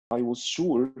I was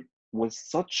sure with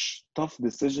such tough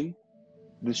decision,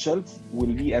 the shelf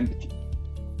will be empty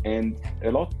and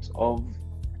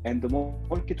the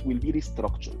market will be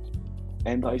restructured.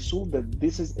 And I saw that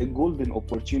this is a golden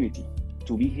opportunity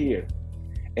to be here.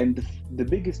 And the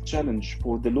biggest challenge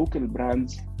for the local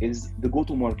brands is the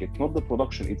go-to-market, not the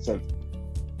production itself.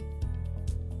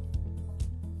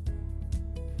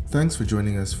 Thanks for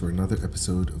joining us for another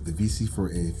episode of the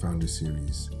VC4A Founder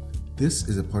Series. This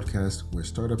is a podcast where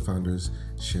startup founders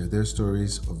share their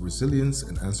stories of resilience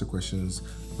and answer questions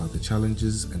about the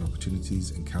challenges and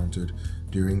opportunities encountered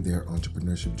during their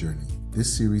entrepreneurship journey.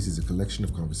 This series is a collection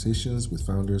of conversations with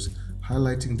founders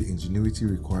highlighting the ingenuity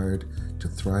required to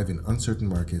thrive in uncertain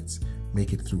markets,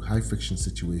 make it through high-friction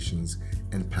situations,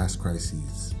 and pass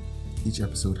crises. Each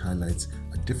episode highlights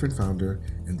a different founder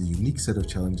and the unique set of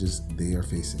challenges they are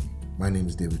facing. My name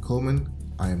is David Coleman.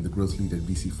 I am the growth lead at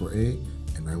VC4A,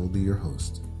 and I will be your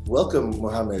host. Welcome,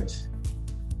 Mohamed.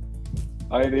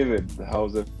 Hi, David.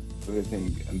 How's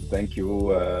everything? And thank you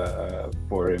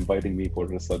for inviting me for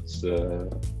such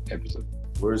episode.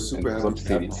 We're super happy to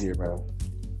have you here, man.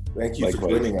 Thank you Likewise. for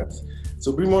joining us.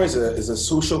 So Brimore is a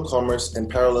social commerce and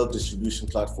parallel distribution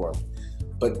platform.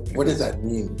 But what does that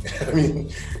mean? I mean,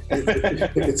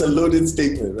 it's a loaded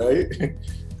statement, right?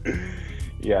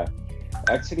 Yeah.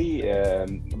 Actually,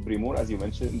 Brimore, as you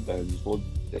mentioned,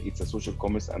 it's a social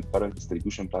commerce and parallel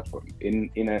distribution platform. In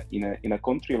a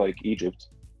country like Egypt,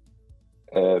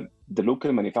 the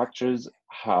local manufacturers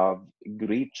have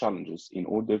great challenges in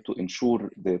order to ensure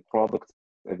the product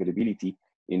availability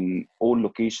in all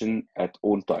locations at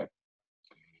all time.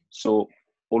 So,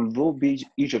 although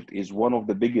Egypt is one of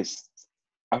the biggest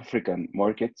African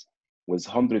markets with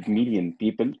 100 million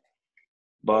people,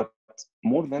 but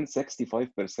more than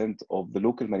 65% of the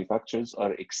local manufacturers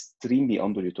are extremely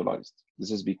underutilized.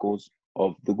 This is because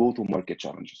of the go-to-market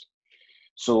challenges.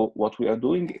 So what we are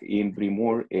doing in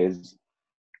Brimore is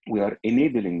we are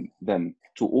enabling them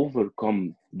to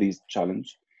overcome these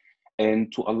challenges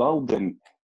and to allow them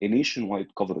a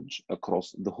nationwide coverage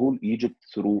across the whole Egypt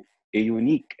through a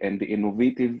unique and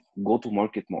innovative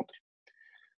go-to-market model,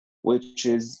 which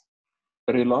is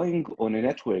relying on a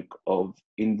network of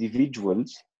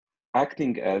individuals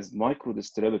acting as micro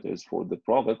distributors for the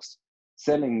products,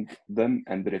 selling them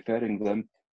and referring them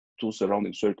to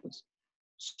surrounding circles.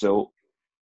 So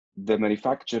the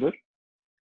manufacturer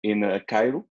in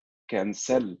Cairo can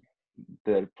sell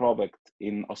their product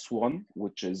in Aswan,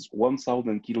 which is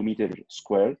 1,000 kilometers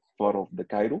square part of the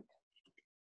Cairo,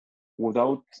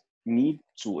 without need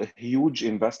to a huge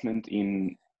investment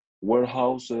in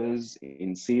warehouses,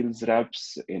 in sales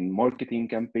reps, in marketing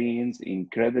campaigns, in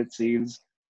credit sales.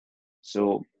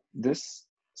 So this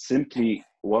simply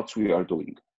what we are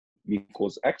doing,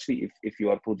 because actually if you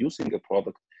are producing a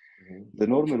product, the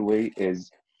normal way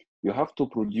is you have to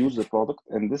produce the product,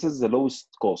 and this is the lowest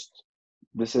cost.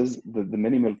 This is the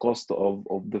minimal cost of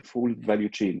the full value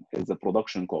chain is the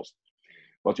production cost.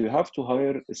 But you have to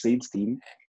hire a sales team,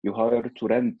 you hire to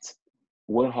rent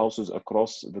warehouses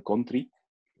across the country,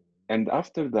 and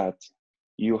after that,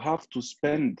 you have to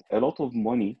spend a lot of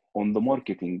money on the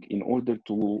marketing in order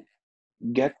to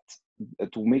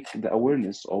make the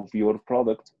awareness of your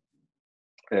product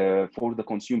for the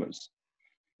consumers.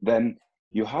 Then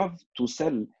you have to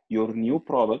sell your new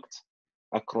product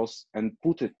across and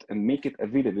put it and make it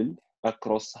available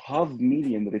across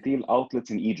 500,000 retail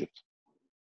outlets in Egypt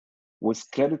with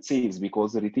credit sales,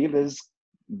 because the retailers,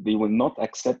 they will not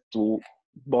accept to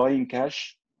buying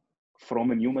cash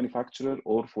from a new manufacturer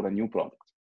or for a new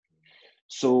product.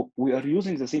 So we are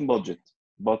using the same budget,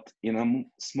 but in a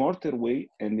smarter way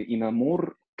and in a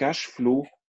more cash flow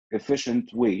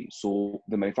efficient way. So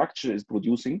the manufacturer is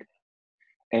producing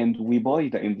and we buy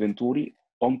the inventory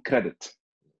on credit.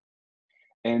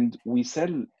 And we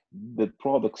sell the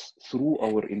products through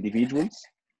our individuals,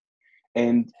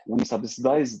 and we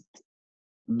subsidized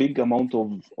big amount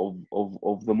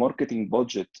of the marketing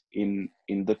budget in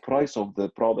the price of the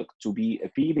product to be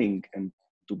appealing and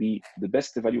to be the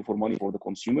best value for money for the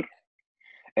consumer.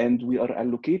 And we are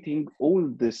allocating all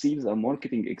the sales and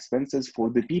marketing expenses for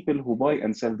the people who buy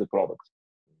and sell the product.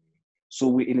 So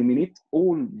we eliminate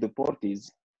all the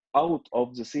parties out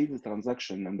of the sales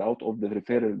transaction and out of the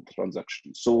referral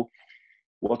transaction. So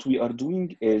what we are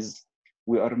doing is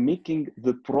we are making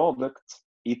the product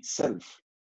itself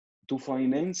to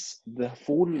finance the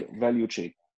full value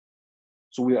chain.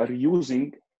 So we are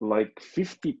using like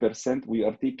 50%, we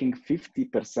are taking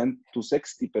 50% to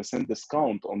 60%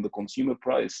 discount on the consumer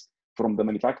price from the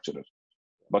manufacturer.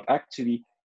 But actually,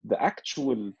 the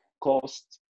actual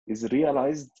cost is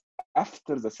realized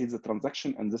after the sales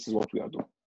transaction, and this is what we are doing.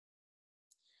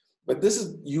 But this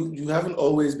is you haven't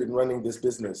always been running this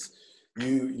business.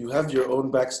 You have your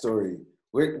own backstory.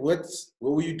 What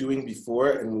were you doing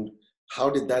before, and how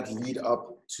did that lead up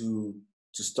to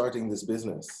starting this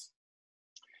business?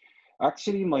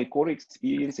 Actually, my core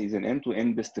experience is in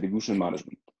end-to-end distribution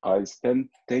management. I spent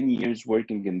 10 years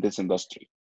working in this industry.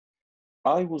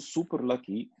 I was super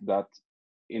lucky that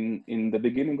in the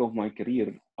beginning of my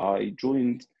career, I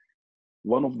joined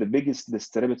one of the biggest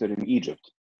distributor in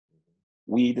Egypt.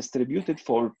 We distributed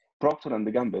for Procter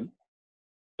and Gamble,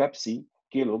 Pepsi,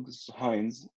 Kellogg's,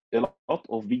 Heinz, a lot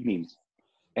of big names.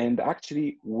 And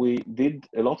actually, we did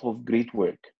a lot of great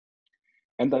work.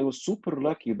 And I was super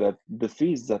lucky that the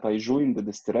phase that I joined the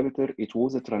distributor, it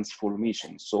was a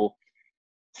transformation. So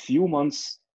few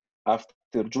months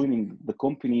after joining the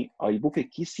company, I booked a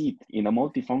key seat in a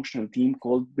multifunctional team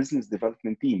called business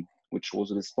development team, which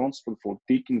was responsible for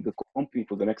taking the company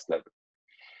to the next level.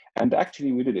 And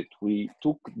actually, we did it. We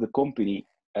took the company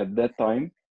at that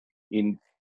time in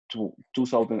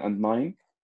 2009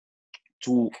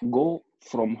 to go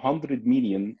from $100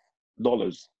 million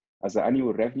as an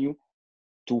annual revenue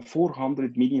to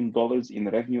 $400 million in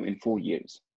revenue in 4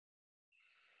 years.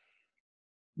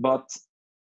 But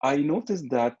I noticed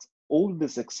that all the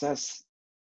success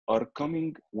are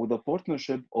coming with a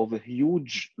partnership of a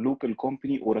huge local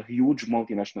company or a huge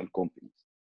multinational company.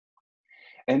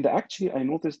 And actually, I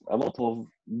noticed a lot of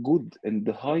good and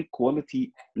high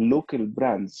quality local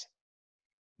brands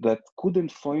that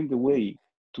couldn't find a way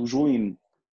to join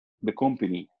the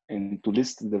company and to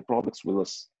list their products with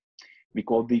us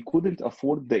because they couldn't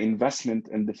afford the investment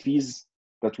and the fees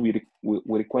that we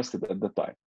requested at the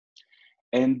time.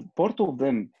 And part of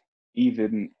them,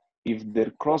 even if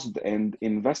they're crossed and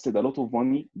invested a lot of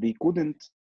money, they couldn't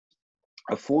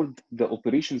afford the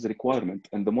operations requirement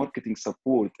and the marketing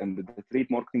support and the trade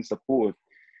marketing support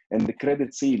and the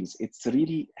credit sales. It's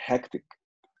really hectic.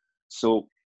 So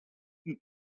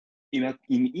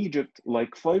in Egypt,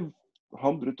 like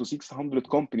 500 to 600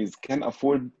 companies can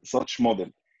afford such model.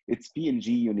 It's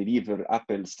P&G, Unilever,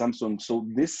 Apple, Samsung. So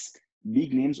this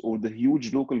big names or the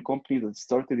huge local company that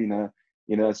started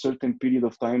in a certain period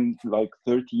of time, like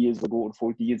 30 years ago or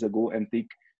 40 years ago, and take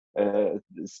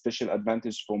special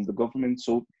advantage from the government,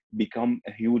 so become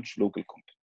a huge local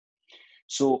company.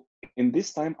 So in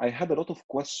this time, I had a lot of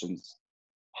questions.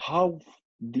 How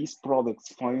these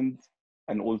products find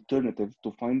an alternative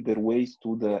to find their ways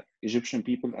to the Egyptian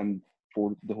people and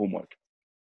for the home market,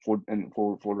 for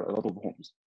a lot of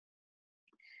homes.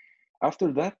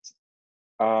 After that,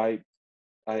 I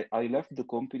I left the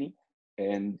company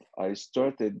and I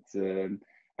started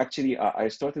I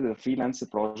started a freelance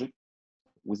project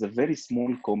with a very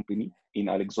small company in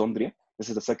Alexandria. This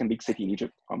is the second big city in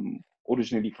Egypt. I'm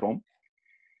originally from.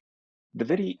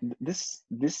 This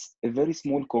a very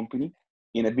small company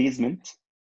in a basement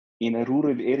in a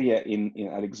rural area in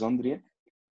Alexandria.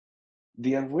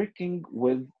 They are working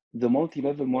with the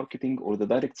multi-level marketing or the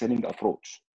direct selling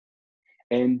approach.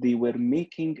 And they were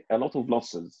making a lot of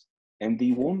losses. And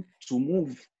they want to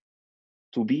move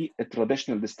to be a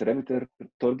traditional distributor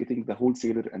targeting the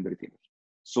wholesaler and the retailer.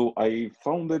 So I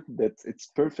found that it's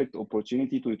perfect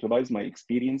opportunity to utilize my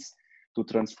experience to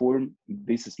transform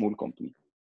this small company.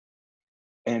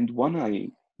 And when I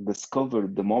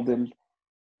discovered the model,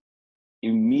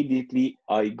 immediately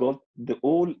I got the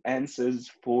all answers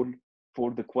for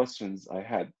the questions I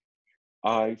had.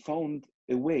 I found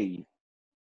a way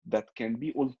that can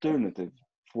be alternative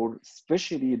for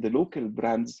especially the local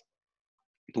brands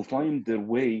to find their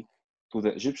way to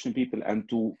the Egyptian people and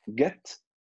to get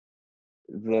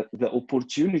the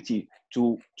opportunity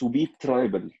to be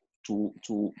tribal, to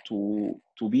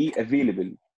be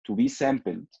available, to be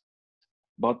sampled,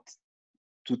 but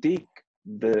to take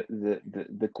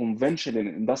the conventional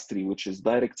industry, which is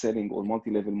direct selling or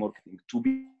multi-level marketing, to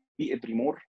be a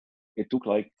Brimore. It took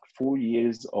like 4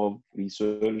 years of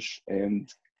research and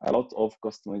a lot of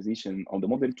customization on the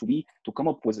model to come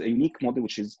up with a unique model,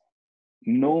 which is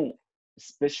no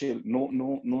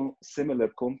similar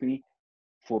company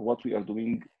for what we are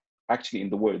doing actually in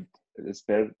the world. It's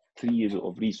per 3 years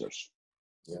of research.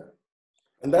 Yeah.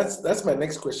 And that's my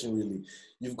next question. Really,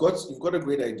 you've got a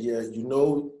great idea. You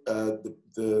know,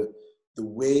 the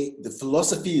way, the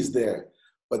philosophy is there,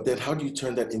 but then how do you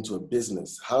turn that into a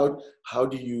business? How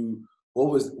do you, what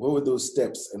were those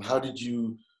steps, and how did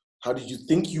you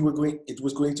think it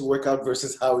was going to work out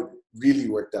versus how it really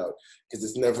worked out? Because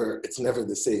it's never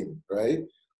the same, right?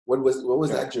 What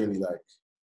was that journey like?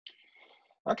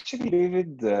 Actually,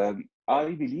 David, I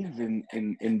believe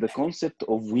in the concept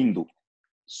of window.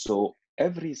 So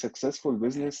every successful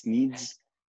business needs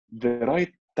the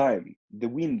right time, the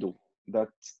window that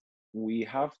we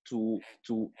have to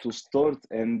start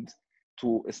and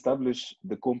to establish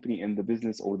the company and the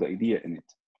business or the idea in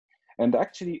it. And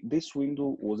actually, this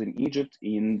window was in Egypt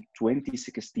in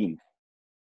 2016.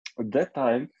 At that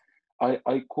time,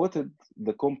 I quitted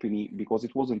the company because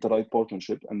it wasn't the right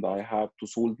partnership, and I had to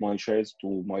sold my shares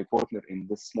to my partner in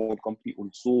this small company.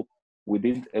 Also, we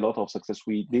did a lot of success.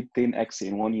 We did 10x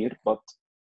in 1 year, but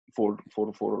for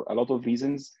a lot of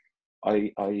reasons,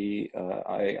 I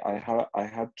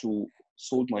had to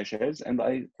sold my shares, and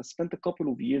I spent a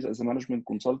couple of years as a management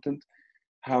consultant,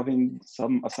 having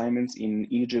some assignments in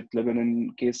Egypt,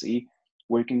 Lebanon, KSA,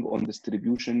 working on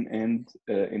distribution and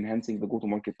enhancing the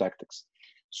go-to-market tactics.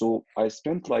 So I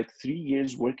spent like 3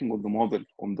 years working on the model,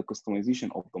 on the customization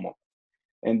of the model.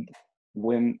 And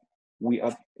when we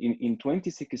are in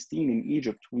 2016 in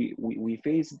Egypt, we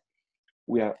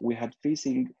had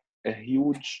facing a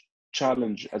huge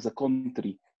challenge as a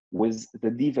country with the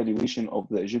devaluation of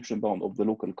the Egyptian pound, of the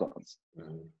local currency.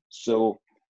 Mhm. So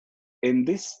in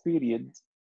this period,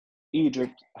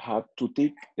 Egypt had to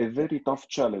take a very tough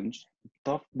challenge,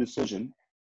 tough decision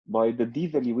by the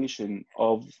devaluation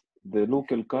of the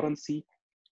local currency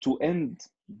to end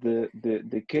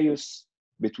the chaos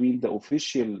between the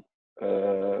official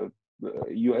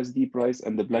USD price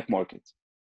and the black market.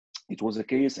 It was a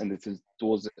chaos, and it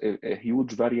was a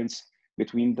huge variance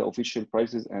between the official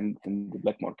prices and the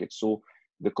black market. So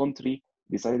the country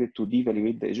decided to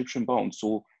devaluate the Egyptian pound.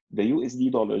 So the USD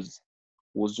dollars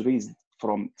was raised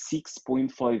from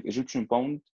 6.5 Egyptian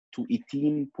pound to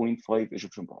 18.5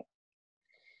 Egyptian pound.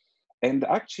 And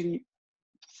actually,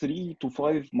 3 to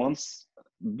 5 months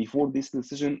before this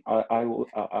decision,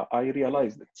 I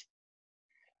realized it.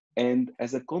 And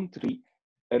as a country,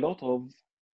 a lot of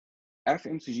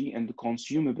FMCG and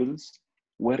consumables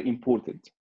were imported.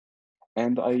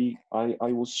 And I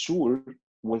was sure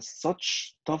with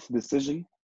such tough decision,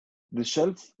 the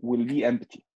shelf will be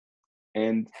empty,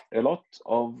 and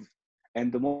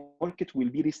and the market will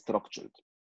be restructured.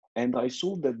 And I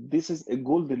saw that this is a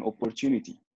golden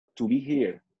opportunity to be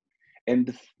here.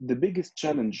 And the biggest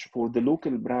challenge for the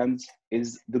local brands is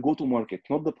the go-to-market,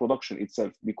 not the production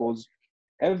itself, because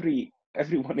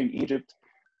everyone in Egypt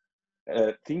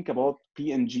think about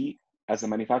P&G as a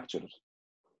manufacturer.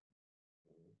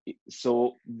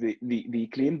 So they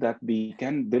claim that they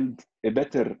can build a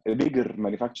bigger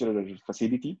manufacturer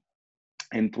facility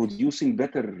and producing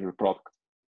better product.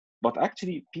 But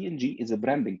actually, P&G is a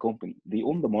branding company. They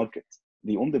own the market.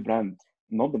 They own the brand,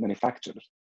 not the manufacturer.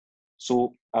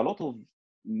 So a lot of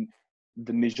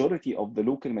the majority of the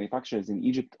local manufacturers in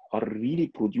Egypt are really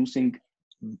producing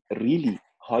really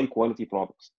high quality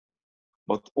products.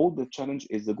 But all the challenge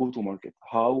is the go-to-market,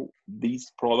 how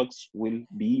these products will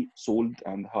be sold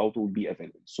and how to be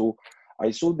available. So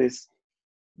I saw this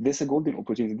a golden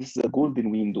opportunity. This is a golden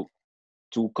window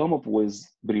to come up with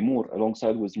Brimore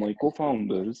alongside with my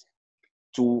co-founders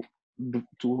to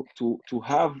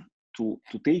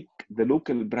take the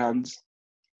local brands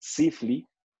safely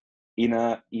in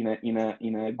a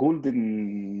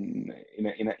golden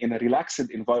in a relaxed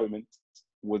environment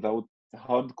without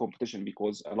hard competition,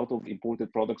 because a lot of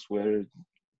imported products were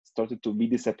started to be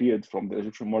disappeared from the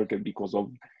Egyptian market because of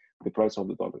the price of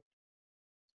the dollar.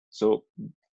 So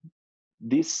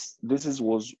this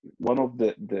was one of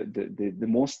the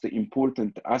most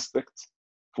important aspects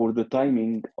for the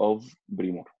timing of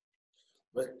Brimore.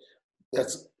 But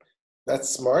that's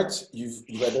smart. You've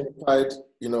identified,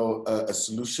 a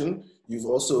solution. You've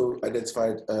also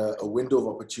identified a window of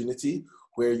opportunity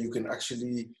where you can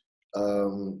actually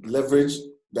leverage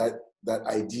that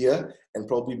idea and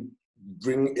probably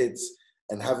bring it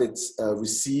and have it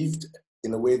received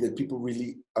in a way that people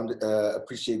really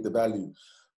appreciate the value.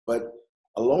 But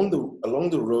along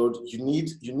the road, you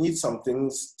need some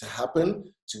things to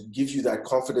happen to give you that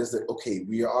confidence that, okay,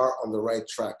 we are on the right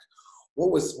track.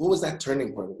 What was that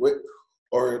turning point?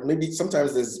 Or maybe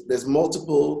sometimes there's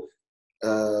multiple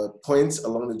points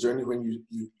along the journey when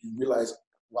you realize,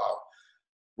 wow,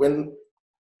 when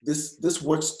this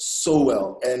works so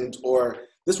well, or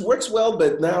this works well,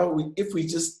 but now if we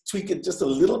just tweak it just a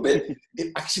little bit,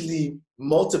 it actually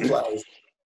multiplies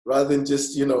rather than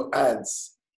just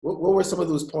adds. What were some of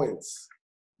those points?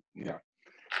 Yeah,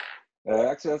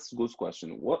 actually, that's a good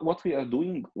question. What we are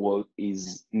doing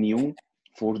is new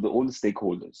for the all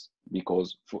stakeholders,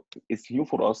 because it's new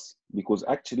for us, because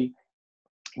actually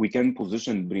we can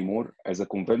position Brimore as a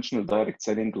conventional direct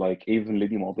selling like Avon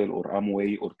Lady Model or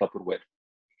Amway or Tupperware,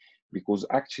 because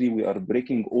actually we are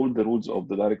breaking all the rules of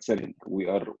the direct selling. We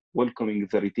are welcoming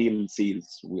the retail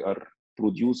sales. We are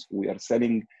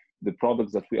selling the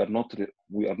products that we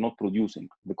are not producing.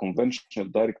 The conventional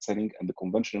direct selling and the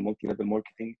conventional multi-level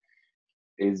marketing,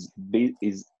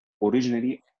 is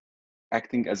originally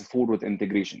acting as a forward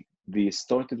integration. They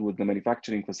started with the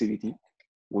manufacturing facility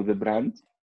with the brand,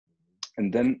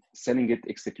 and then selling it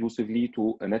exclusively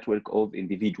to a network of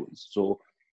individuals. So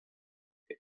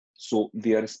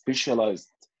they are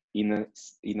specialized in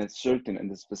a certain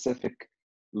and a specific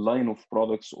line of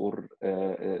products or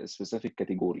a specific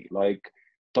category. Like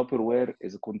Tupperware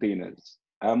is containers,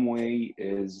 Amway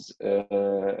is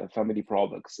family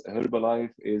products,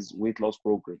 Herbalife is weight loss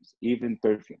programs, even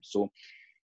perfumes.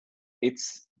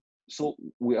 So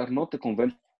we are not a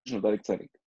conventional direct selling,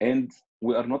 and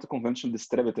we are not a conventional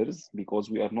distributors because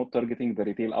we are not targeting the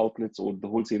retail outlets or the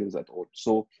wholesalers at all.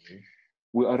 So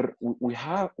we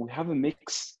have a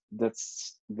mix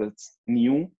that's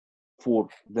new for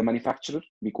the manufacturer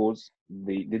because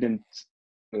they didn't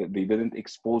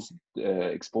expose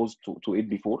to it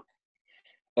before,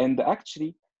 and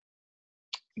actually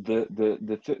the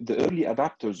early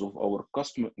adapters of our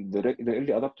customer, the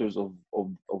early adapters of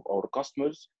our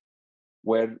customers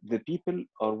where the people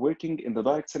are working in the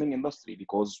direct selling industry,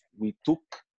 because we took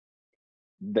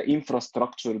the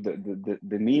infrastructure,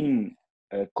 the main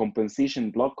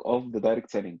compensation block of the direct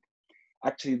selling.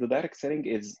 Actually, the direct selling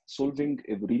is solving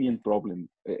a brilliant problem,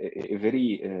 a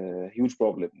very huge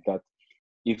problem. That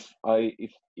if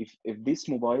this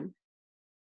mobile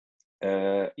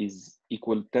is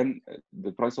equal 10,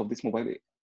 the price of this mobile,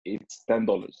 it's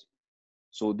 $10.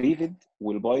 So David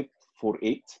will buy it for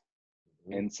 8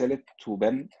 and sell it to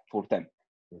Ben for 10.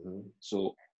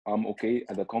 So I'm okay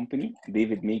at the company.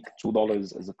 David make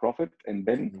 $2 as a profit, and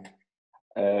Ben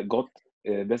got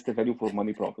best value for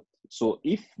money profit. So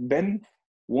if Ben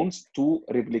wants to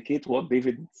replicate what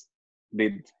David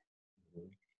did,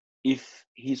 if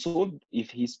he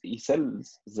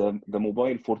sells the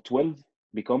mobile for 12,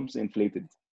 becomes inflated.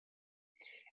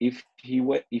 If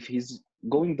he's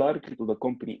going directly to the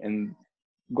company and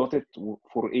got it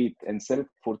for 8 and sell it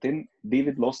for 10,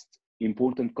 David lost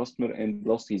important customer and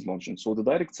lost his margin. So the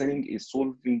direct selling is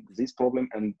solving this problem,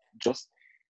 and just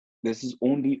this is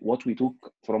only what we took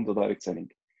from the direct selling,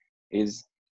 is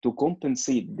to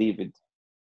compensate David.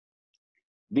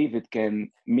 David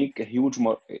can make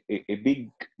a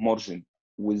big margin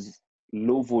with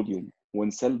low volume when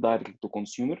sell directly to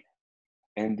consumer,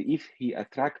 and if he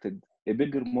attracted a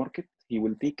bigger market, he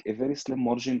will take a very slim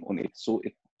margin on it, so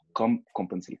it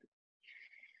compensated.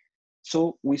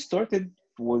 So we started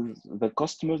with the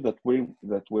customers that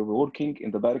were working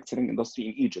in the direct selling industry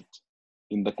in Egypt,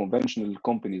 in the conventional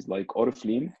companies like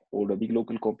Oriflame or a big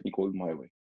local company called MyWay.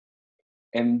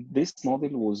 And this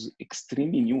model was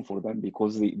extremely new for them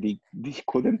because they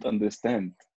couldn't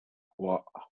understand, well,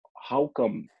 how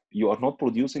come you are not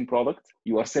producing product,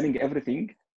 you are selling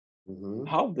everything?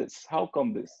 How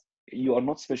come this? You are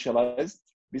not specialized.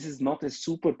 This is not a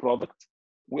super product.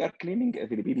 We are claiming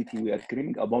availability. We are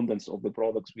claiming abundance of the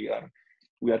products. We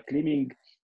are claiming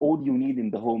all you need in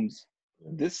the homes.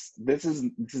 This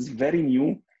is very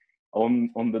new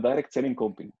on the direct selling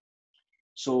company.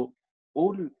 So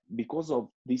all because of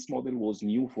this model was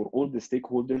new for all the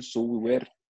stakeholders. So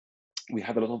we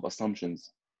had a lot of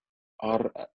assumptions.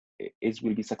 Is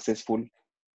will be successful?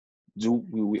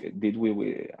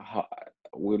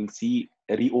 We'll see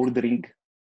a reordering?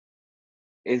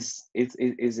 Is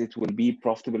it will be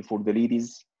profitable for the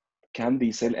ladies? Can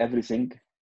they sell everything?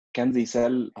 Can they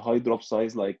sell high drop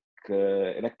size like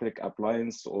electric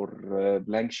appliance or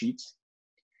blank sheets?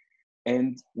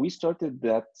 And we started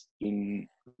that in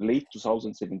late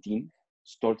 2017.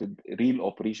 Started real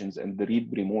operations, and the real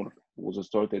Brimore was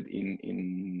started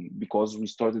because we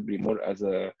started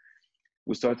Brimore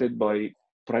we started by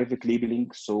private labeling,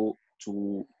 so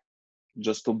to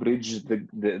bridge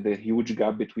the huge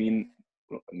gap between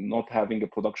not having a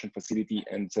production facility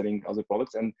and selling other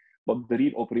products. But the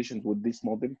real operations with this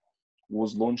model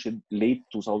was launched late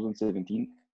 2017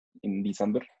 in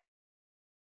December.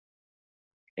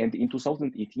 And in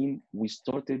 2018, we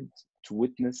started to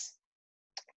witness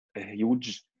a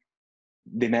huge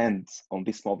demand on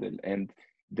this model, and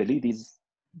the ladies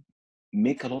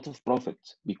make a lot of profit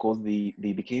because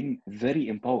they became very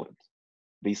empowered.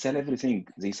 They sell everything.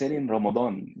 They sell in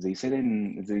Ramadan. They sell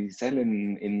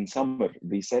in summer.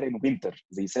 They sell in winter.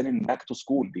 They sell in back to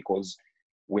school because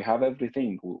we have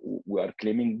everything. We are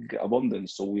claiming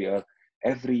abundance. So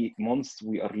every month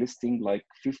we are listing like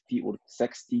 50 or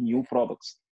 60 new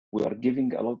products. We are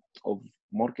giving a lot of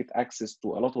market access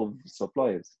to a lot of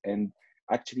suppliers. And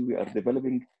actually we are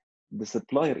developing the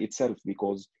supplier itself,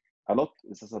 because a lot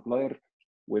is a supplier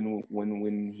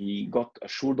when he got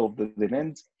assured of the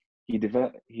demand,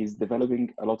 he's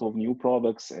developing a lot of new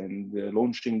products and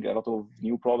launching a lot of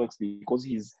new products because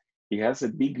he's He has a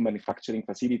big manufacturing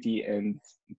facility and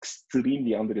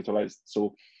extremely underutilized.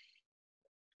 So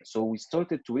we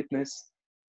started to witness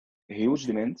a huge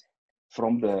demand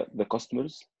from the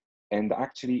customers, and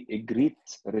actually a great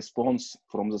response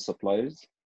from the suppliers.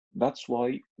 That's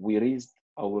why we raised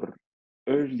our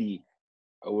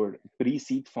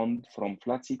pre-seed fund from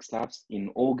Flat Six Labs in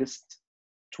August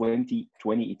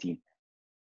 2018.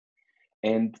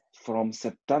 And from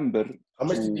September How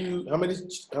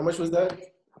much was that?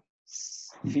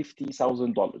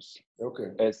 $50,000.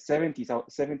 Okay.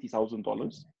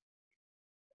 $70,000.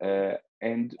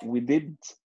 And we did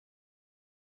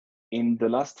in the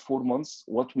last 4 months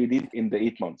what we did in the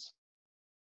 8 months.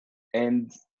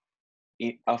 And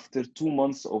after 2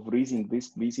 months of raising this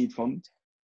pre-seed fund,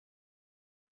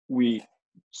 we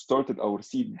started our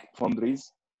seed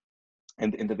fundraise.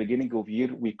 And in the beginning of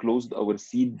year, we closed our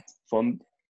seed fund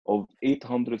of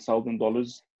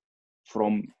 $800,000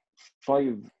 from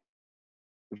 5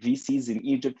 VCs in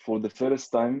Egypt for the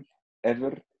first time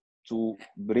ever to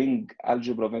bring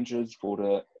Algebra Ventures for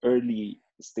an early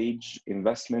stage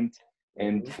investment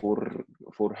and for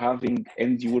having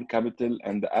Endure Capital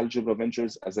and Algebra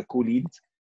Ventures as a co-lead.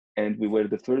 And we were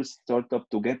the first startup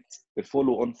to get a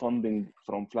follow-on funding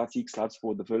from Flat Six Labs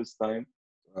for the first time.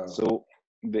 Wow. So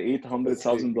the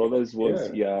 $800,000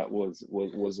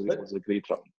 was a great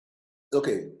round.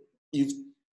 Okay, you've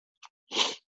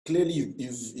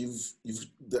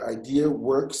the idea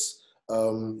works.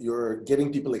 You're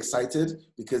getting people excited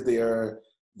because they're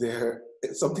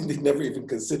something they've never even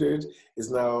considered is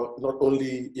now not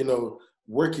only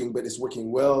working, but it's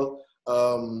working well.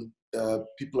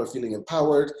 People are feeling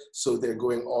empowered, so they're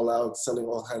going all out, selling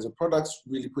all kinds of products,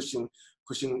 really pushing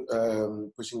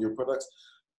your products.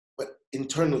 But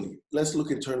internally, let's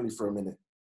look internally for a minute.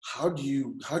 How do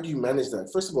you manage that?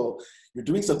 First of all, you're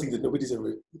doing something that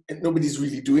nobody's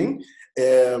really doing,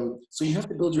 so you have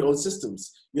to build your own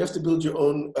systems. You have to build your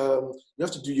own. You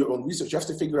have to do your own research. You have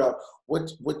to figure out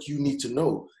what you need to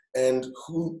know and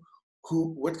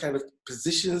what kind of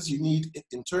positions you need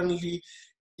internally.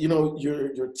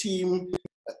 Your team.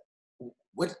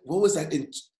 What was that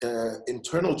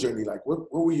internal journey like?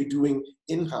 What were you doing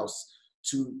in-house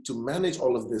to manage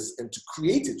all of this and to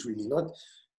create it really,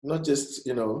 not just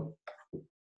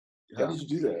how did you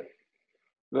do that?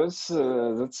 That's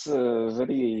a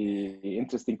very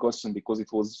interesting question because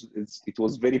it was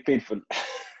very painful.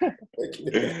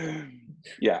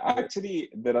 Yeah,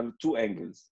 actually there are 2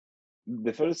 angles.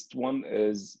 The first one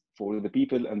is for the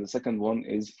people, and the second one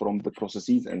is from the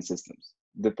processes and systems.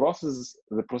 The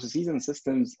processes and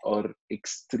systems are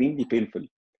extremely painful,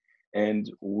 and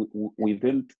we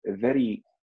built a very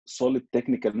solid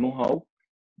technical know-how,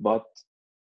 but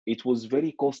it was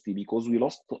very costly because we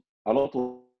lost a lot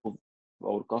of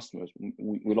our customers.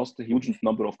 We lost a huge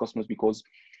number of customers because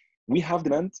we have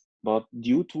demand, but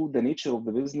due to the nature of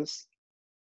the business,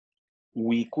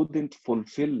 we couldn't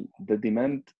fulfill the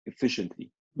demand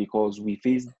efficiently because we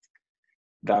faced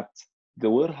that the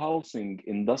warehousing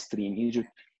industry in Egypt.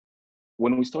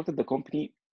 When we started the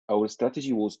company, our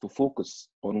strategy was to focus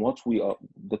on what we are,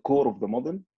 the core of the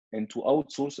model, and to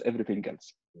outsource everything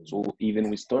else. So even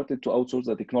we started to outsource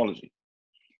the technology,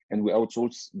 and we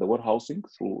outsourced the warehousing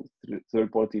through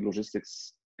third-party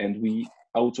logistics, and we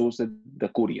outsourced the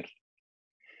courier.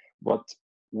 But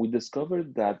we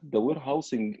discovered that the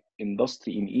warehousing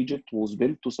industry in Egypt was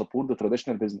built to support the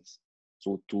traditional business.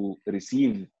 So to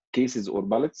receive cases or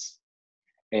pallets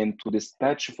and to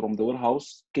dispatch from the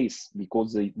warehouse case,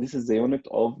 because this is the unit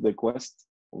of the request,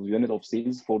 or the unit of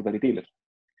sales for the retailer.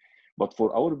 But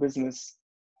for our business,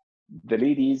 the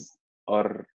ladies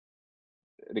are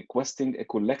requesting a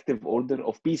collective order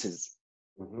of pieces,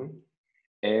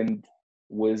 and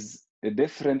with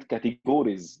different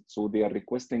categories. So they are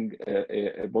requesting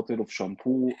a bottle of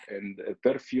shampoo and a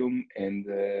perfume and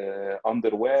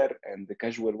underwear and the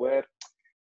casual wear.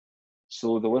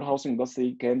 So the warehousing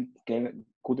industry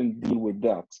couldn't deal with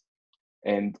that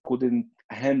and couldn't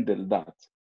handle that.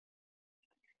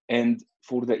 And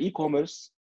for the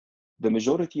e-commerce, the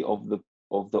majority of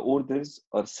the orders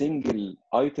are single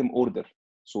item order.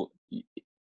 So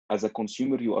as a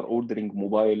consumer, you are ordering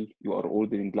mobile, you are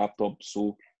ordering laptop.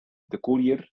 So the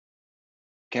courier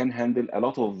can handle a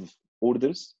lot of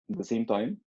orders at the same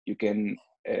time. He can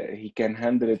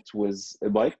handle it with a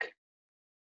bike.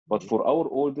 But for our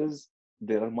orders,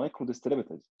 there are micro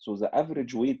distributors. So the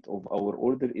average weight of our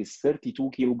order is 32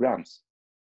 kilograms,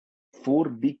 4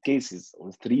 big cases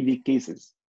or 3 big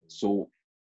cases. So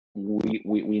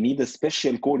we need a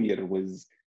special courier with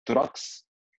trucks,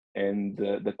 and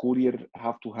the courier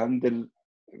have to handle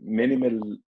minimal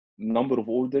number of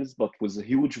orders, but with a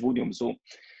huge volume. So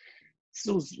This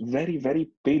was very,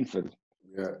 very painful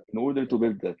Yeah. in order to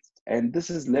build that. And this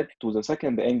has led to the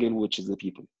second angle, which is the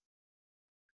people.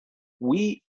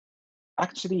 We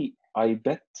actually, I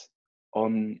bet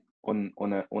on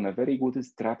a very good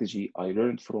strategy I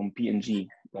learned from P&G,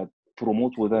 that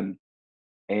promote within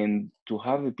and to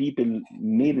have people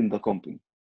made in the company.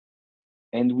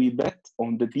 And we bet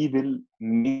on the people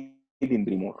made in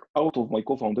Brimore. Out of my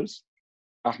co-founders,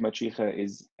 Ahmed Sheikha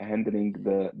is handling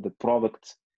the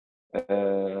product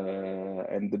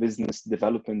and the business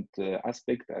development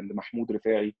aspect, and Mahmoud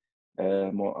Rifai,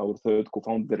 our third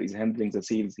co-founder, is handling the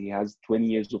sales. He has 20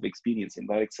 years of experience in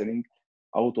direct selling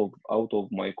out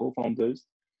of my co-founders.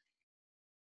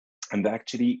 And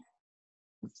actually,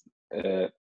 uh,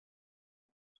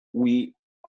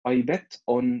 I bet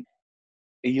on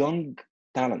a young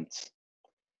talent.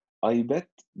 I bet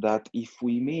that if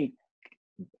we make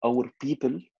our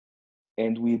people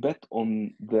and we bet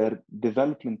on their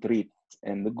development rate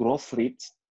and the growth rate,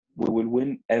 we will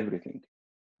win everything.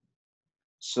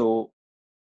 So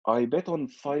I bet on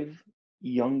 5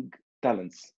 young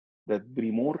talents that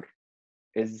Brimore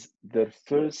is their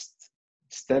first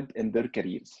step in their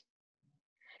careers.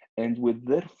 And with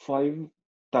their 5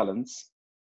 talents,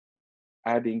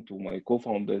 adding to my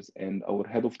co-founders and our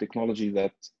head of technology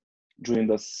that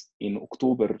joined us in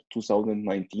October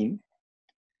 2019,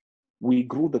 we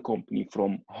grew the company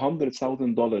from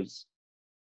 $100,000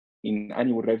 in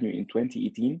annual revenue in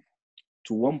 2018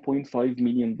 to $1.5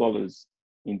 million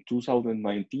in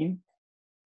 2019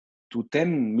 to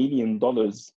 $10 million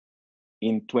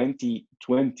in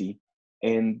 2020.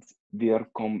 And they are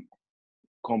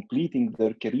completing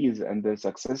their careers and their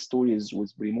success stories,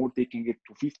 with Brimore taking it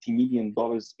to $50 million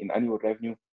in annual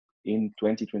revenue in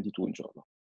 2022, inshallah.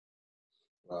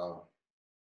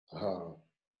 Wow.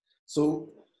 So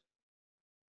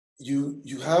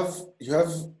you've had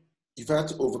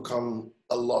to overcome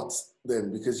a lot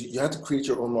then, because you had to create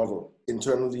your own model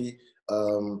internally.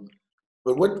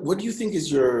 But what do you think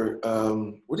is your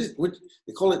what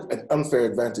they call it, an unfair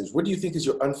advantage? What do you think is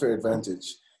your unfair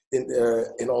advantage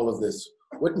in all of this?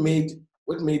 What made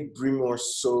Brimore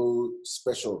so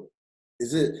special?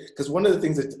 Is it because one of the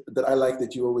things that I like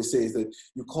that you always say is that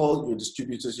you call your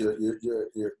distributors, your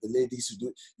the ladies who do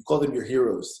it, you call them your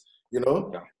heroes, you know?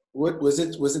 Yeah. What was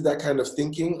it that kind of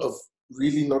thinking of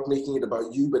really not making it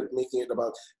about you, but making it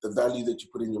about the value that you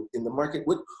put in the market?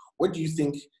 What do you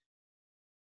think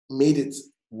made it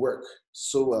work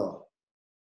so well?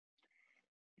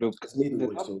 Look,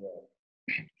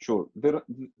 sure, there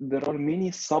are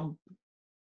many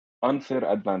unfair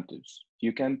advantages.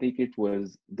 You can take it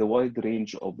with the wide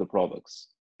range of the products.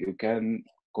 You can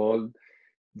call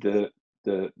the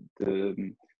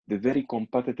very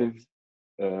competitive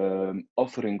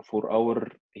offering for our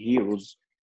heroes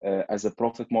as a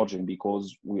profit margin,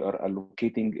 because we are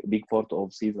allocating a big part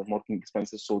of sales and marketing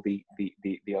expenses. So they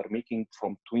are making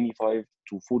from 25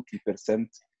 to 40%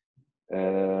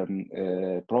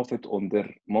 profit on their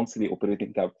monthly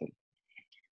operating capital.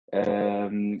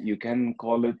 You can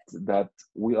call it that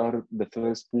we are the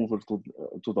first mover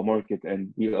to the market,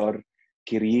 and we are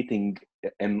creating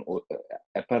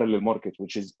a parallel market,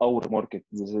 which is our market.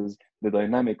 This is the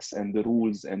dynamics and the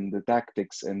rules and the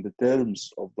tactics and the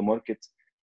terms of the market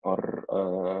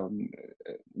are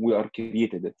we are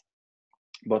created it.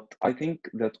 But I think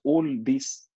that all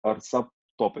these are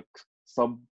subtopics,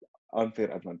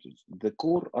 unfair advantage. The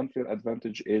core unfair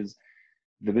advantage is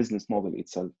the business model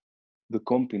itself, the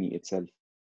company itself,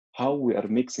 how we are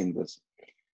mixing this.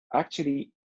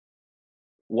 Actually,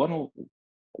 one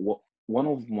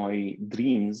of my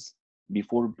dreams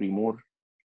before Brimore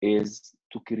is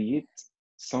to create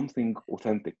something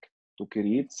authentic, to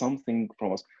create something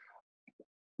from us.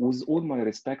 With all my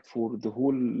respect for the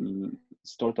whole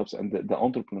startups and the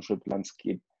entrepreneurship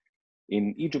landscape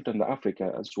in Egypt and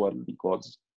Africa as well,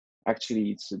 because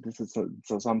actually this is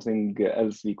something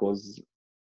else. Because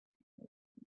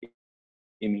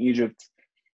in Egypt,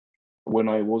 when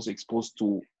I was exposed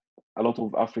to a lot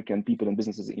of African people and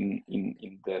businesses in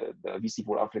the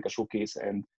VC4 Africa showcase,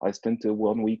 and I spent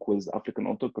 1 week with African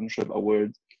Entrepreneurship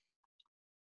Award.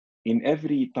 In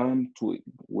every time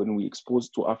when we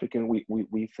exposed to African,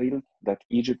 we feel that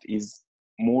Egypt is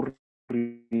more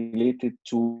related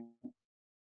to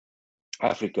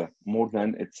Africa more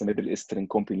than it's a Middle Eastern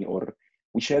company, or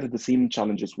we share the same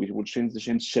challenges. We will change the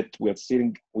same shit. We're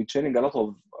sharing a lot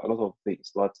of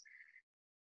things. But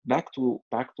back to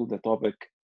the topic,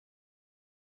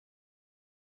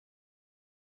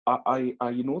 I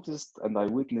noticed and I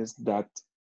witnessed that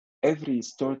every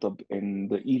startup in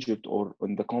the Egypt or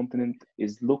on the continent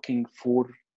is looking for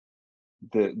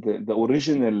the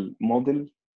original model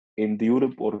in the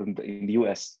Europe or in the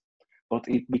US. But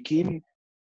it became,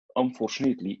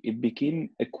 unfortunately, it became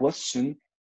a question,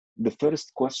 the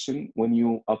first question when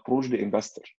you approach the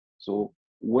investor. So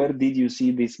where did you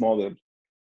see this model?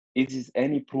 Is there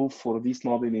any proof for this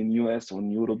model in US or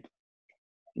in Europe?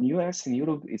 In US and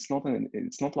Europe, it's not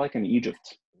like in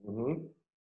Egypt. Mm-hmm.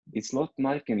 It's not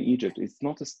like in Egypt. It's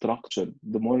not a structure.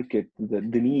 The market, the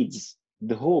needs,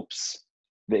 the hopes,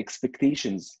 the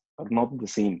expectations are not the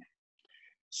same.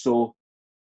 So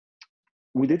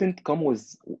we didn't come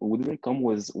with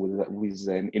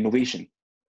an innovation.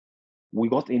 We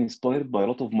got inspired by a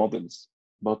lot of models,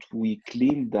 but we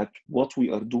claim that what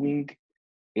we are doing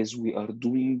is we are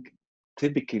doing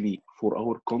typically for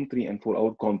our country and for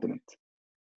our continent.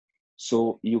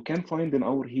 So you can find in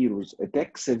our heroes a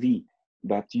tech savvy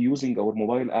that using our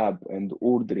mobile app and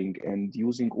ordering and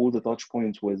using all the touch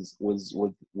points with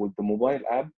the mobile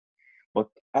app, but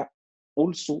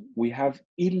also we have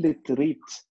illiterate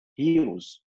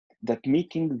heroes that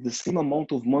making the same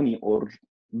amount of money or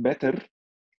better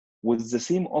with the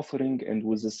same offering and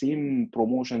with the same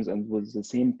promotions and with the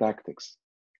same tactics.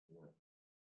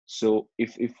 So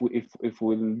if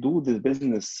we'll do the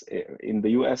business in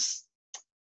the US,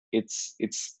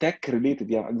 it's tech related.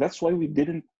 Yeah, that's why we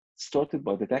didn't start it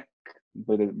by the tech,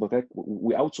 by tech.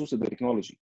 We outsourced the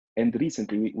technology, and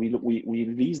recently we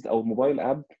released our mobile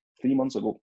app 3 months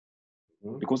ago,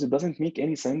 because it doesn't make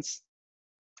any sense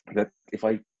that if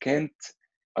I can't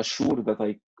assure that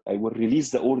I will release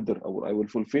the order or I will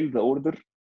fulfill the order,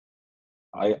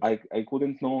 I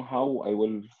couldn't know how I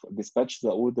will dispatch the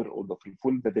order or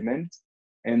fulfill the demand,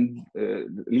 and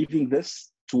leaving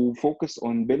this to focus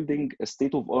on building a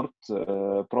state-of-art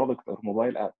product or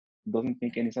mobile app doesn't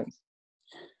make any sense.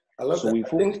 I love that.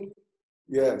 I think,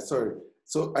 yeah, sorry.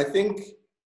 So I think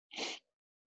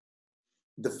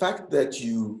the fact that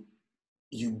you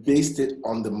based it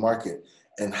on the market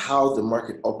and how the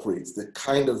market operates, the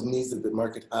kind of needs that the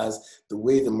market has, the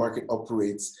way the market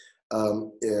operates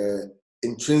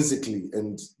intrinsically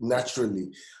and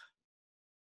naturally.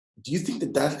 Do you think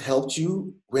that that helped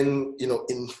you when, you know,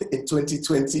 in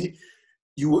 2020,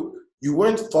 you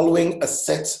weren't following a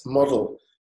set model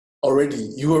already?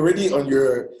 You were already on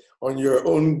your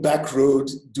own back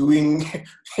road doing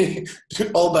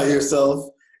all by yourself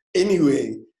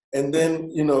anyway. And then,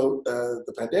 you know,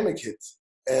 the pandemic hit,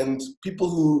 and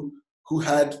people who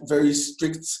had very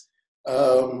strict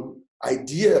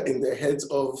idea in their heads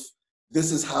of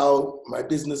this is how my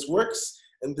business works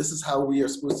and this is how we are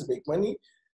supposed to make money,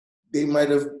 they might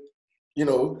have, you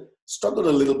know, struggled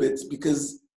a little bit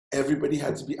because everybody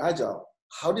had to be agile.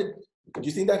 Do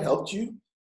you think that helped you?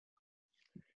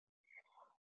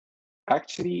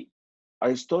 Actually,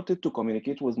 I started to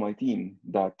communicate with my team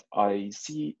that I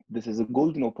see this is a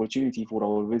golden opportunity for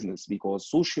our business, because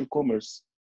social commerce,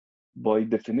 by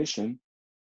definition,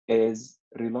 is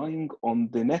relying on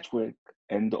the network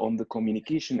and on the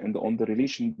communication and on the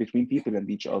relation between people and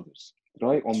each others,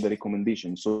 right? On the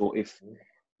recommendation. So if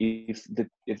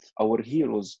our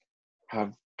heroes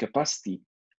have capacity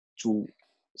to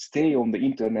stay on the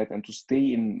internet and to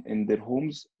stay in their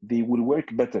homes, they will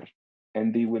work better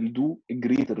and they will do a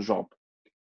greater job.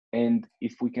 And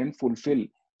if we can fulfill,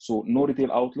 so no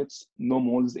retail outlets, no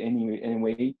malls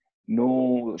anyway,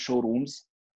 no showrooms,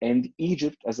 and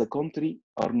Egypt as a country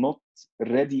are not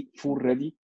full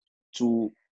ready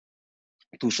to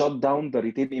shut down the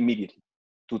retail immediately,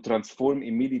 to transform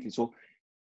immediately. So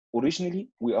originally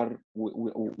we are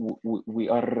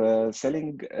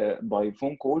selling by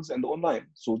phone calls and online.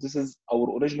 So this is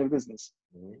our original business.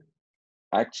 Mm-hmm.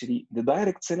 Actually, the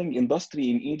direct selling industry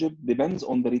in Egypt depends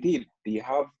on the retail. They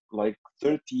have like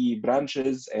 30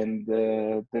 branches and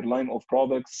their line of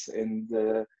products, and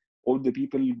all the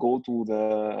people go to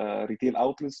the retail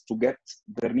outlets to get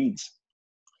their needs.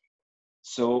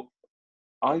 So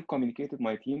I communicated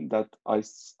my team that I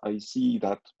see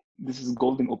that this is a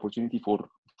golden opportunity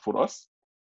for us.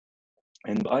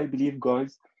 And I believe,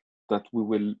 guys, that we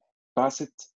will pass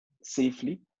it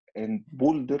safely and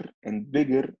bolder and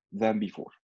bigger than before.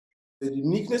 The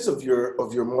uniqueness of your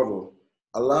model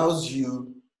allows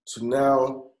you to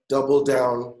now double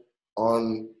down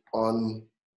on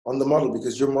the model,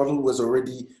 because your model was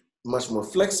already much more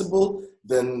flexible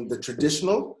than the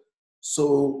traditional.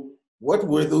 So what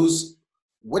were those,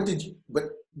 but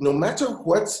no matter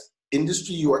what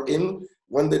industry you are in,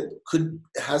 one that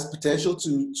has potential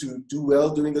to do well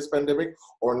during this pandemic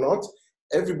or not,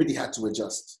 everybody had to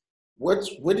adjust.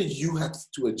 What did you have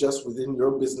to adjust within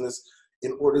your business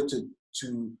in order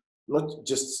to not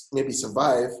just maybe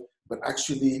survive, but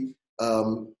actually,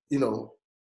 you know,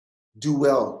 do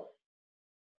well?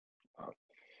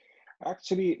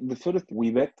 Actually, the first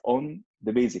we bet on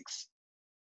the basics,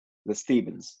 the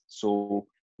staples. So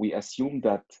we assume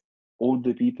that all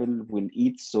the people will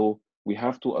eat, so we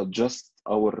have to adjust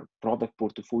our product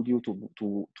portfolio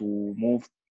to move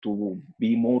to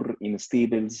be more in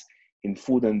staples, in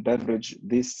food and beverage.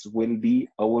 This will be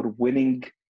our winning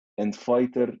and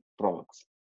fighter products.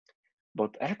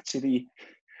 But actually,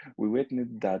 we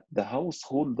witnessed that the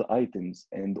household items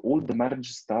and all the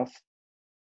marriage stuff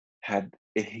had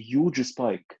a huge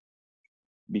spike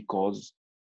because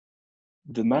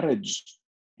the marriage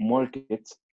market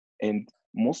and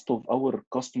most of our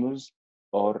customers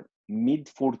are mid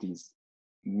 40s,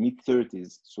 mid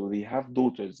 30s. So they have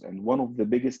daughters. And one of the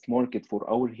biggest market for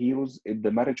our heroes is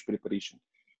the marriage preparation.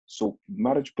 So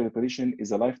marriage preparation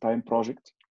is a lifetime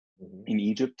project in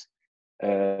Egypt.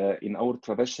 In our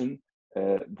tradition,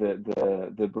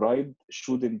 the bride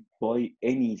shouldn't buy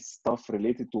any stuff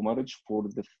related to marriage for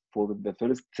the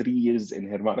first 3 years in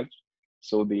her marriage.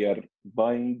 So they are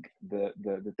buying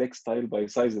the textile by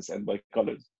sizes and by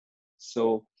colors.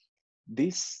 So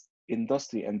this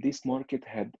industry and this market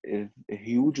had a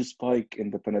huge spike in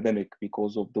the pandemic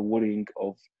because of the worrying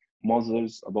of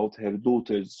mothers about her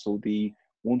daughters. So they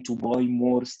want to buy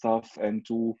more stuff and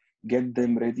to get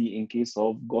them ready in case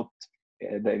of got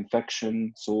the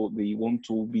infection. So they want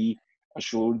to be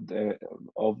assured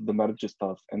of the marriage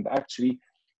stuff. And actually,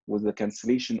 with the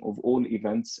cancellation of all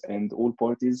events and all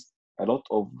parties, a lot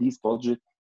of this budget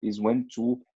is went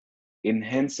to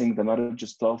enhancing the marriage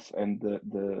stuff and the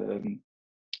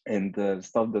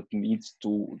stuff that needs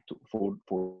for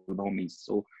the home needs.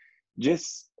 So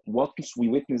just once we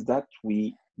witness that,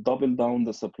 we double down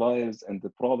the suppliers and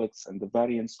the products and the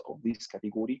variants of this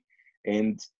category,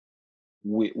 and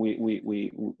we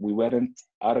weren't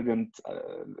arrogant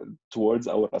towards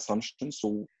our assumptions.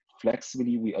 So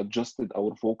flexibly, we adjusted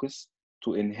our focus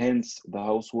to enhance the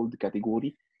household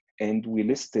category, and we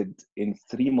listed in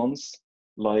 3 months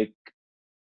like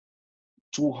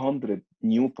 200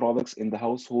 new products in the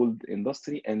household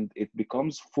industry, and it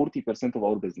becomes 40% of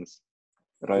our business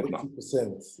right 40%. now.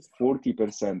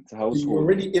 40% household. You were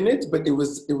already in it, but it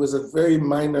was a very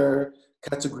minor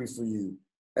category for you,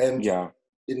 and yeah,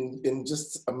 in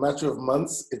just a matter of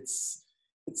months, it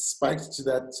spiked to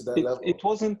that level. It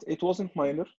wasn't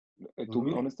minor. To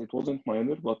be honest, it wasn't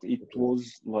minor, but it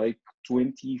was like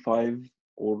 25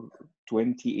 or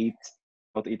 28.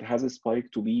 But it has a spike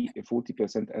to be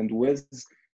 40%, and with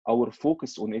our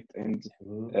focus on it and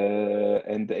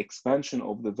the expansion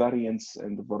of the variants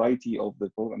and the variety of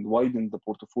and widen the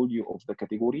portfolio of the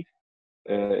category,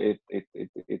 it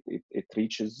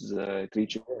reaches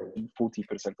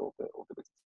 40% of the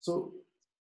business.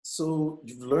 So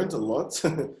you've learned a lot.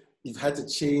 You've had to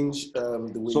change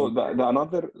the way. So the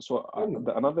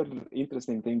another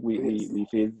interesting thing we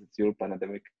faced during the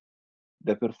pandemic,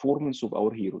 the performance of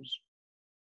our heroes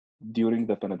during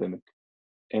the pandemic,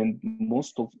 and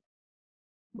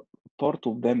part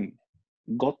of them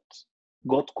got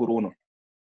corona,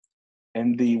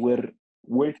 and they were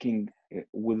working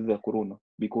with the corona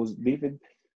because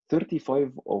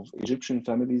 35 of Egyptian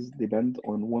families depend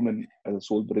on women as a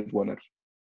sole breadwinner.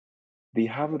 They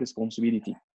have a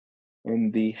responsibility,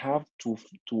 and they have to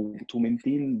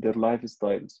maintain their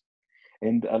lifestyles.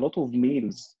 And a lot of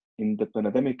males in the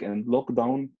pandemic and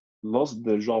lockdown lost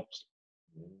their jobs,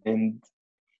 and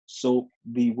so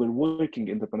they were working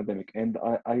in the pandemic. And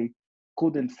I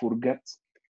couldn't forget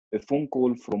a phone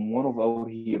call from one of our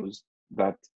heroes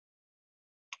that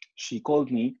she called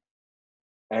me,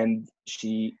 and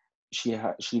she's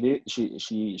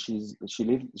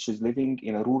living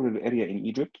in a rural area in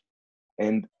Egypt,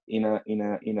 and in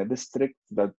a district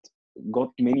that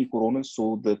got many coronas.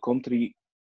 So the country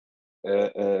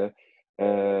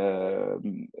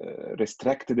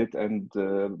restricted it and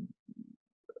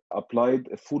applied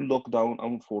a full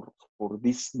lockdown for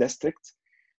this district.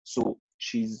 So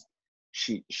she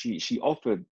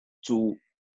offered to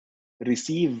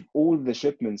receive all the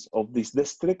shipments of this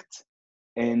district,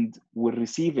 and will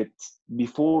receive it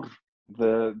before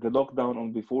the lockdown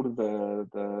and before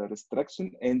the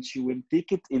restriction, and she will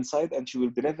take it inside and she will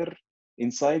deliver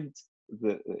inside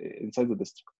the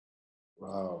district.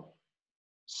 Wow.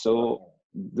 So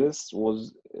this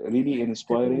was really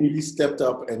inspiring. People really stepped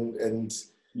up and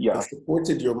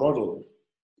supported your model.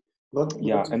 Not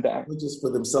just for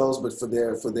themselves, but for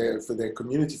their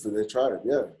community, for their tribe.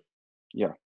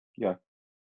 Yeah.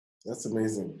 That's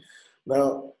amazing.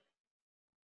 Now,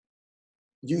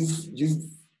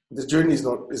 the journey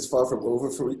is far from over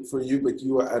for you, but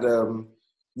you are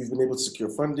you've been able to secure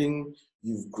funding.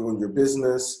 You've grown your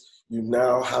business. You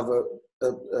now have a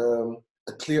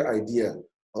clear idea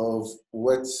of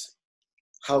what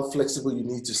how flexible you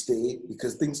need to stay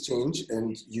because things change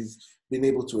and you've been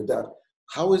able to adapt.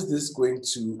 How is this going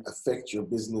to affect your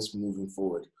business moving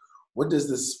forward? What does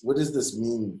this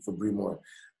mean for Brimore?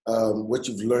 What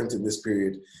you've learned in this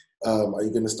period? Are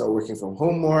you going to start working from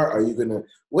home more? Are you going to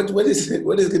what is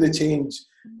going to change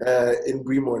in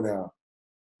Brimore now?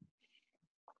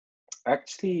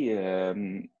 Actually,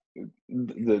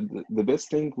 the best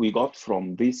thing we got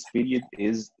from this period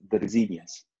is the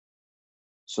resilience.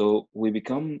 So we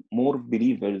become more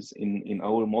believers in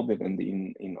our model and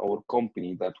in our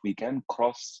company that we can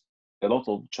cross a lot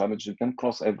of challenges. We can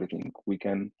cross everything. We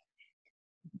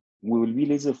will be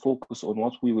laser focused on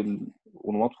what we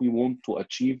want to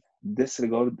achieve,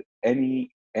 disregard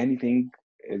anything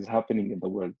is happening in the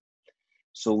world.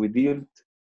 So we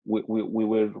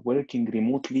were working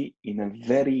remotely in a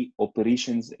very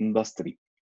operations industry,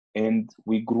 and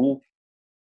we grew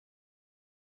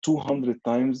 200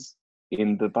 times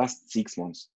in the past 6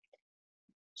 months.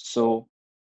 So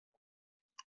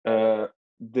the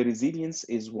resilience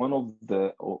is one of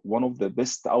the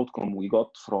best outcome we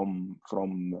got from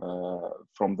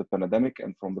the pandemic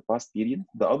and from the past period.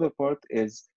 The other part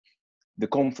is the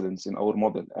confidence in our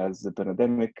model, as the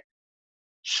pandemic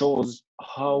shows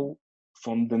how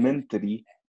fundamentally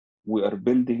we are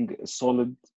building a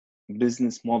solid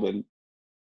business model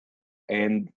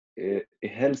and a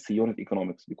healthy unit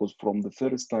economics, because from the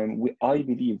first time I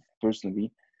believe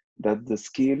personally that the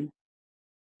scale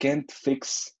can't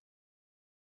fix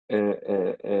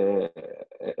a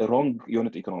wrong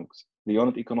unit economics. The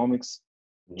unit economics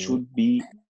should be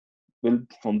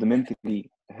built fundamentally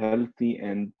healthy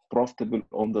and profitable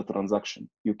on the transaction.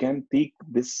 You can take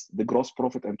the gross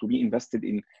profit and to be invested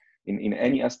in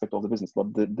any aspect of the business,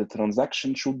 but the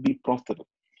transaction should be profitable.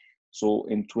 So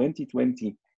in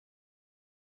 2020,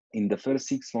 in the first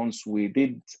 6 months, we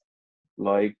did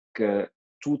like 2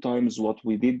 times what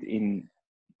we did in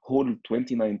whole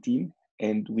 2019,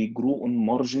 and we grew on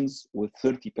margins with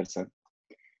 30%.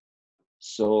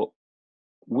 So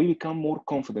we become more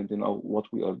confident in what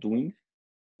we are doing.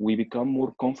 We become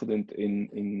more confident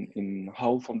in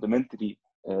how fundamentally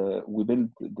we build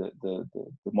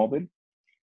the model,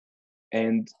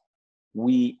 and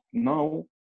we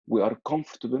are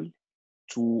comfortable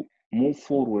to move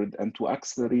forward and to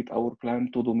accelerate our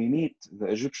plan to dominate the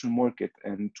Egyptian market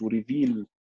and to reveal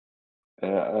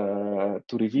about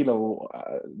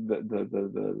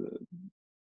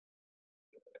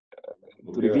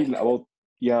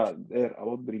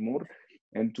Brimore,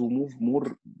 and to move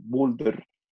more bolder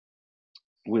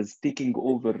with taking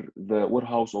over the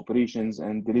warehouse operations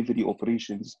and delivery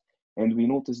operations. And we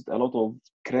noticed a lot of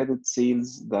credit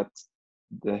sales that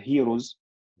the heroes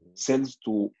sells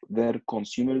to their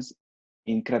consumers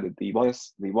in credit. They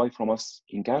buy from us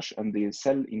in cash and they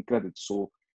sell in credit. So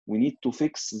we need to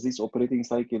fix this operating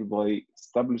cycle by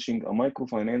establishing a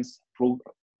microfinance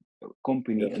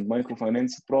company and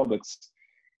microfinance products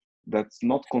that's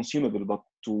not consumable, but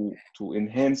to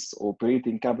enhance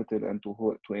operating capital and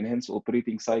to enhance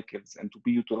operating cycles and to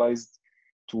be utilized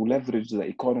to leverage the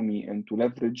economy and to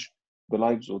leverage the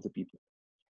lives of the people.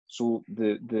 So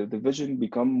the vision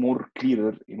become more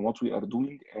clearer in what we are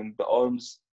doing and the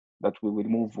arms that we will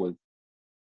move with.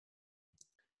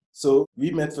 So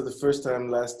we met for the first time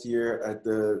last year at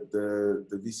the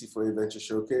VC4A Venture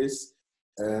Showcase,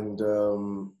 and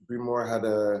Brimore had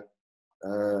a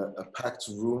packed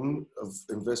room of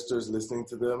investors listening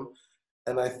to them.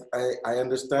 And I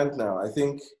understand now. I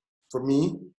think for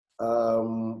me,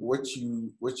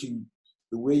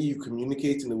 the way you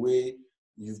communicate and the way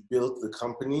you've built the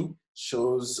company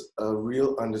shows a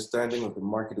real understanding of the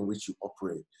market in which you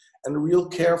operate and a real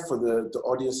care for the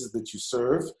audiences that you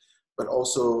serve, but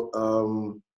also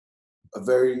a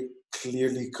very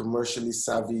clearly commercially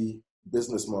savvy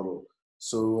business model.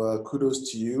 So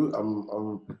kudos to you.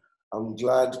 I'm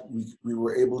glad we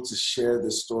were able to share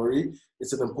this story.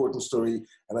 It's an important story.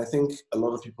 And I think a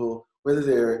lot of people, whether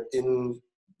they're in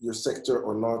your sector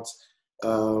or not,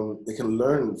 they can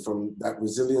learn from that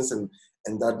resilience and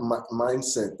that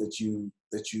mindset that you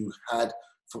had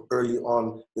from early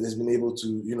on that has been able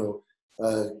to,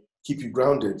 keep you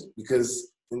grounded.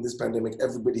 Because in this pandemic,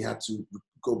 everybody had to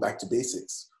go back to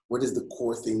basics. What is the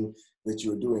core thing that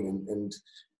you're doing? And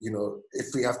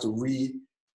if we have to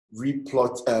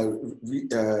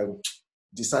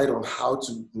decide on how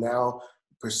to now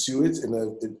pursue it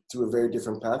through a very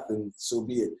different path, then so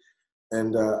be it.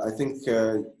 And I think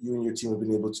you and your team have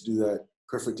been able to do that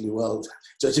perfectly well,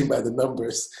 judging by the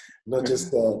numbers, not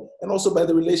just and also by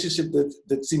the relationship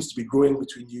that seems to be growing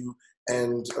between you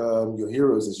and your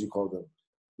heroes, as you call them.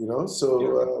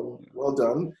 So well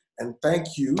done, and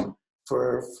thank you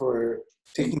for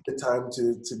taking the time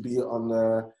to be on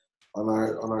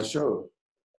our show.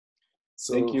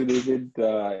 So thank you, David.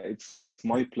 It's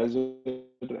my pleasure,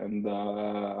 and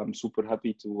I'm super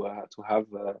happy to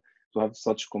have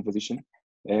such conversation.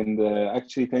 And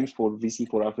actually, thanks for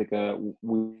VC4 Africa.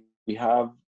 We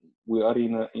are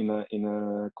in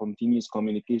a continuous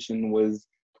communication with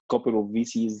a couple of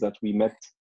VCs that we met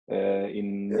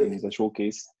in the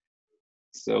showcase.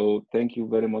 So thank you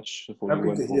very much for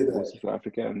you and for VC4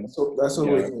 Africa. And so that's what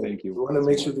we're here. Thank you. We want to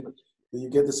make sure that you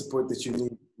get the support that you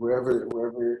need wherever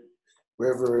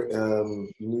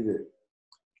you need it.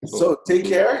 So take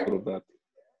care.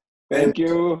 Thank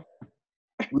you.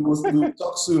 We will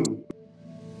talk soon.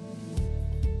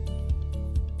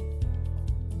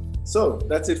 So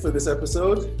that's it for this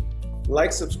episode.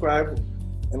 Like, subscribe,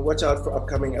 and watch out for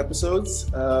upcoming episodes.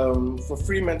 For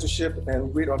free mentorship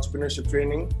and great entrepreneurship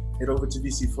training, head over to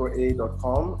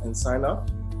VC4A.com and sign up.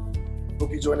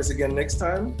 Hope you join us again next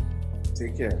time.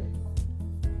 Take care.